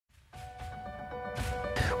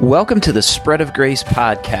Welcome to the Spread of Grace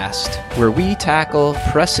podcast, where we tackle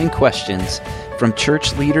pressing questions from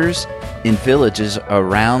church leaders in villages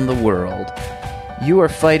around the world. You are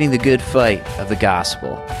fighting the good fight of the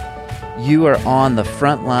gospel. You are on the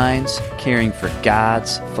front lines caring for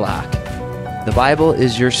God's flock. The Bible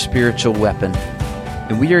is your spiritual weapon,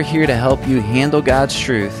 and we are here to help you handle God's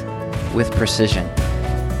truth with precision.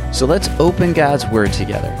 So let's open God's Word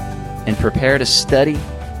together and prepare to study,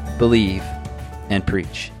 believe, and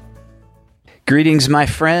preach. Greetings, my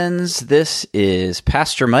friends. This is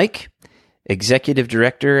Pastor Mike, Executive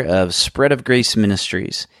Director of Spread of Grace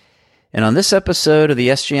Ministries. And on this episode of the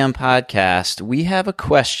SGM podcast, we have a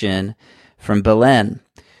question from Belen,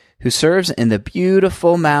 who serves in the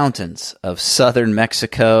beautiful mountains of southern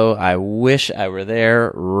Mexico. I wish I were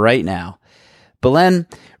there right now. Belen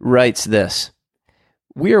writes this: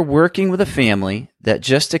 "We are working with a family that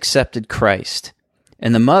just accepted Christ.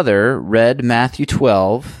 And the mother read Matthew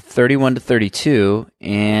 12, 31 to 32,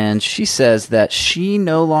 and she says that she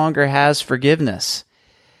no longer has forgiveness.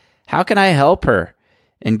 How can I help her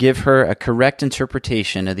and give her a correct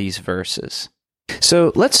interpretation of these verses?"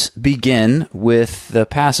 So let's begin with the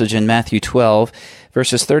passage in Matthew 12,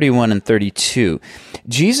 verses 31 and 32.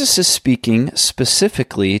 Jesus is speaking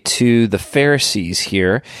specifically to the Pharisees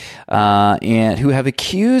here, and who have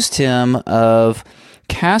accused him of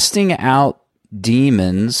casting out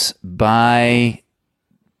demons by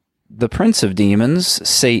the prince of demons,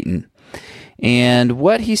 Satan. And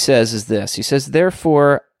what he says is this. He says,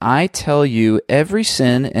 "Therefore, I tell you, every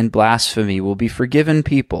sin and blasphemy will be forgiven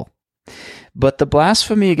people, but the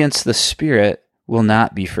blasphemy against the Spirit will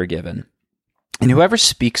not be forgiven. And whoever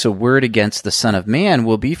speaks a word against the Son of Man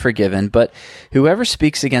will be forgiven, but whoever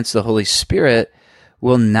speaks against the Holy Spirit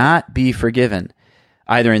will not be forgiven,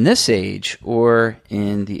 either in this age or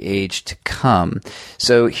in the age to come."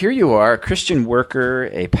 So here you are, a Christian worker,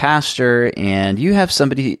 a pastor, and you have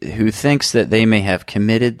somebody who thinks that they may have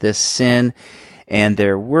committed this sin, and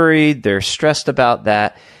they're worried, they're stressed about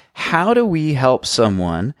that. How do we help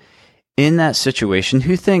someone in that situation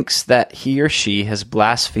who thinks that he or she has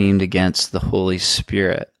blasphemed against the Holy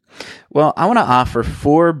Spirit? Well, I want to offer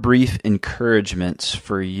 4 brief encouragements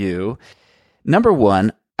for you. Number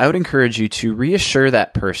 1, I would encourage you to reassure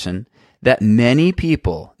that person that many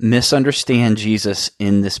people misunderstand Jesus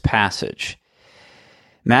in this passage.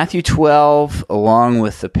 Matthew 12, along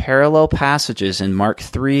with the parallel passages in Mark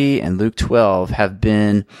 3 and Luke 12, have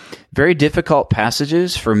been very difficult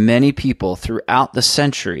passages for many people throughout the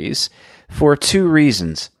centuries for 2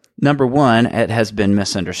 reasons. Number 1, it has been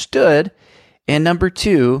misunderstood, and number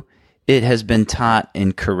 2, it has been taught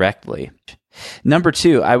incorrectly. Number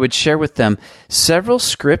 2, I would share with them several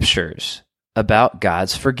scriptures about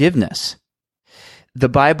God's forgiveness. The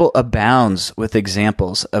Bible abounds with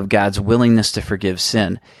examples of God's willingness to forgive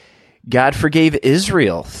sin. God forgave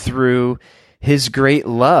Israel through his great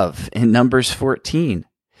love in Numbers 14.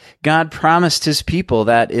 God promised his people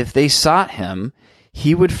that if they sought him,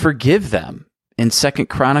 he would forgive them in 2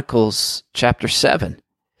 Chronicles chapter 7.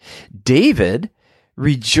 David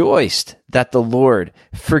rejoiced that the Lord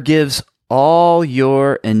forgives all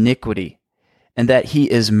your iniquity, and that he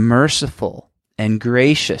is merciful and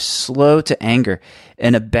gracious, slow to anger,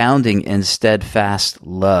 and abounding in steadfast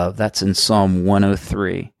love. That's in Psalm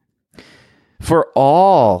 103. For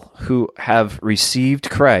all who have received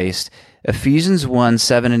Christ, Ephesians 1,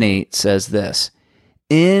 7 and 8 says this: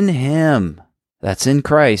 "In him," that's in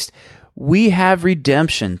Christ, "we have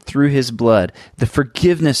redemption through his blood, the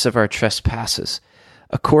forgiveness of our trespasses,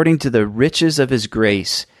 according to the riches of his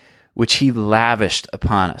grace, which he lavished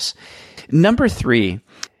upon us." Number 3,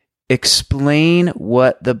 explain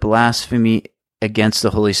what the blasphemy against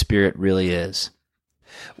the Holy Spirit really is.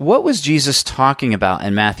 What was Jesus talking about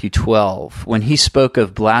in Matthew 12 when he spoke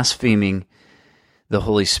of blaspheming the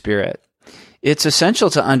Holy Spirit? It's essential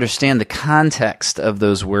to understand the context of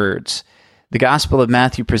those words. The Gospel of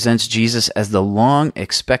Matthew presents Jesus as the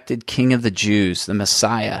long-expected King of the Jews, the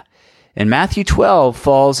Messiah. And Matthew 12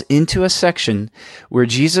 falls into a section where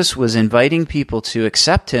Jesus was inviting people to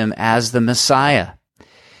accept him as the Messiah.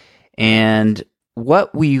 And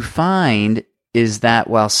what we find is that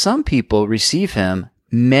while some people receive him,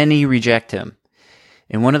 many reject him.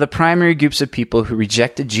 And one of the primary groups of people who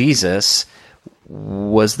rejected Jesus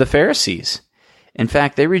was the Pharisees. In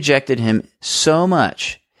fact, they rejected him so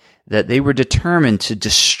much that they were determined to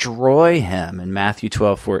destroy him in Matthew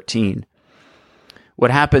 12:14. What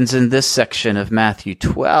happens in this section of Matthew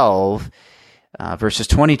 12, verses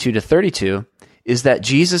 22 to 32, is that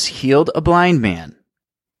Jesus healed a blind man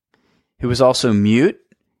who was also mute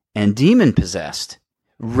and demon-possessed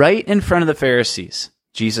right in front of the Pharisees.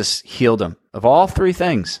 Jesus healed him of all three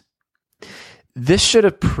things. This should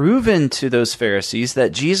have proven to those Pharisees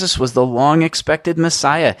that Jesus was the long-expected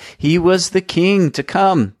Messiah. He was the king to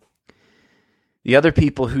come. The other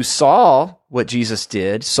people who saw what Jesus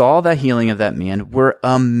did, saw the healing of that man, were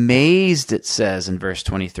amazed, it says in verse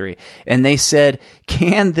 23. And they said,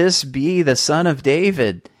 "Can this be the son of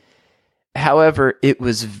David?" However, it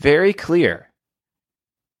was very clear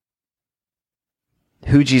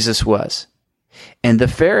who Jesus was. And the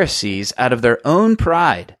Pharisees, out of their own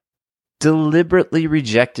pride, deliberately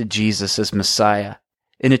rejected Jesus as Messiah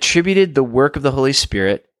and attributed the work of the Holy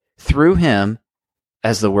Spirit through him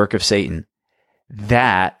as the work of Satan.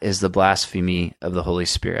 That is the blasphemy of the Holy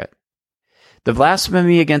Spirit. The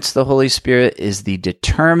blasphemy against the Holy Spirit is the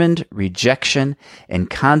determined rejection and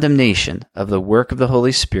condemnation of the work of the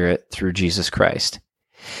Holy Spirit through Jesus Christ.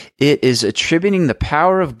 It is attributing the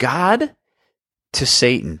power of God to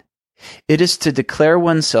Satan. It is to declare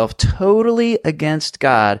oneself totally against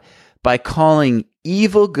God by calling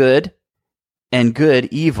evil good and good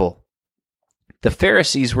evil. The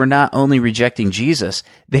Pharisees were not only rejecting Jesus,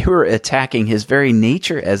 they were attacking his very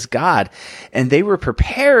nature as God, and they were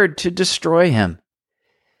prepared to destroy him.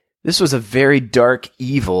 This was a very dark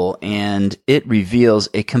evil, and it reveals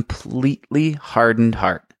a completely hardened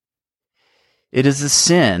heart. It is the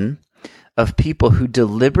sin of people who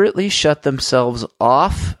deliberately shut themselves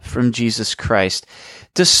off from Jesus Christ,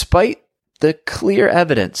 despite the clear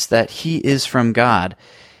evidence that he is from God,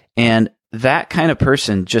 and that kind of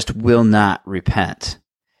person just will not repent.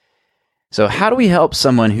 So how do we help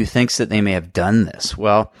someone who thinks that they may have done this?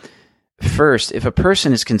 Well, first, if a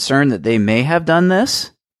person is concerned that they may have done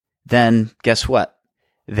this, then guess what?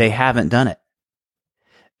 They haven't done it.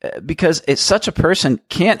 Because such a person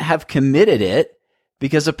can't have committed it,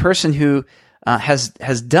 because a person who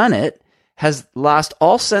has done it has lost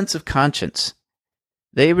all sense of conscience.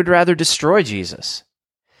 They would rather destroy Jesus.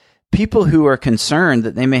 People who are concerned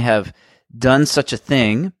that they may have done such a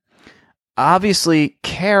thing obviously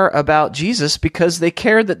care about Jesus because they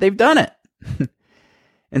care that they've done it.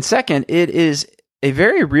 And second, it is a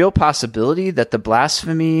very real possibility that the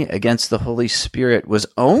blasphemy against the Holy Spirit was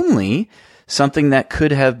only something that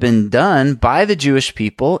could have been done by the Jewish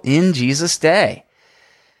people in Jesus' day,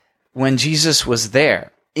 when Jesus was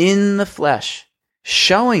there in the flesh,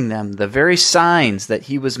 showing them the very signs that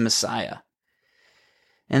he was Messiah.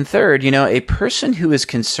 And third, a person who is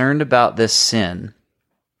concerned about this sin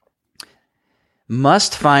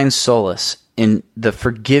must find solace in the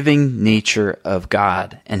forgiving nature of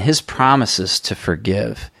God and his promises to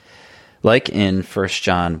forgive, like in 1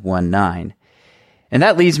 John 1:9. And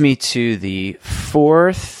that leads me to the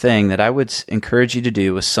fourth thing that I would encourage you to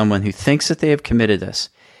do with someone who thinks that they have committed this.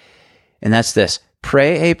 And that's this: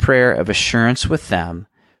 pray a prayer of assurance with them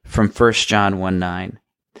from 1 John 1:9.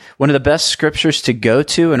 One of the best scriptures to go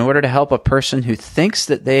to in order to help a person who thinks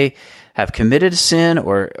that they have committed a sin,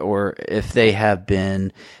 or if they have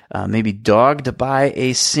been maybe dogged by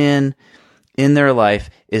a sin in their life,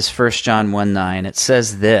 is 1 John 1:9. It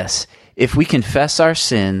says this: "If we confess our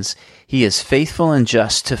sins, he is faithful and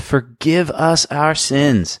just to forgive us our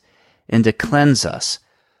sins and to cleanse us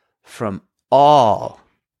from all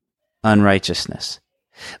unrighteousness."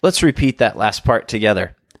 Let's repeat that last part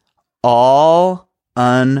together. All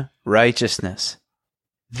unrighteousness.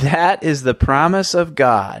 That is the promise of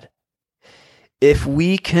God. If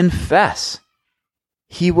we confess,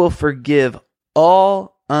 he will forgive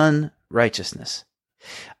all unrighteousness.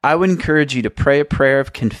 I would encourage you to pray a prayer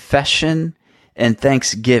of confession and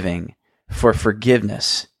thanksgiving for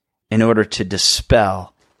forgiveness in order to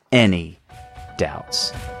dispel any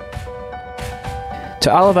doubts.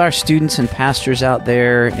 To all of our students and pastors out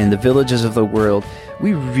there in the villages of the world,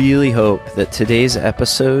 we really hope that today's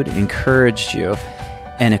episode encouraged you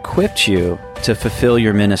and equipped you to fulfill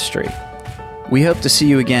your ministry. We hope to see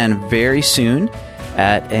you again very soon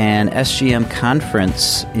at an SGM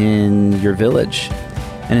conference in your village.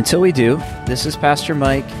 And until we do, this is Pastor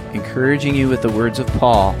Mike encouraging you with the words of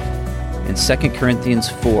Paul in 2 Corinthians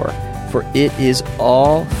 4, "For it is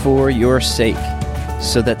all for your sake,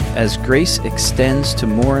 so that as grace extends to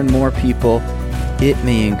more and more people, it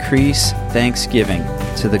may increase thanksgiving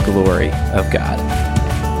to the glory of God."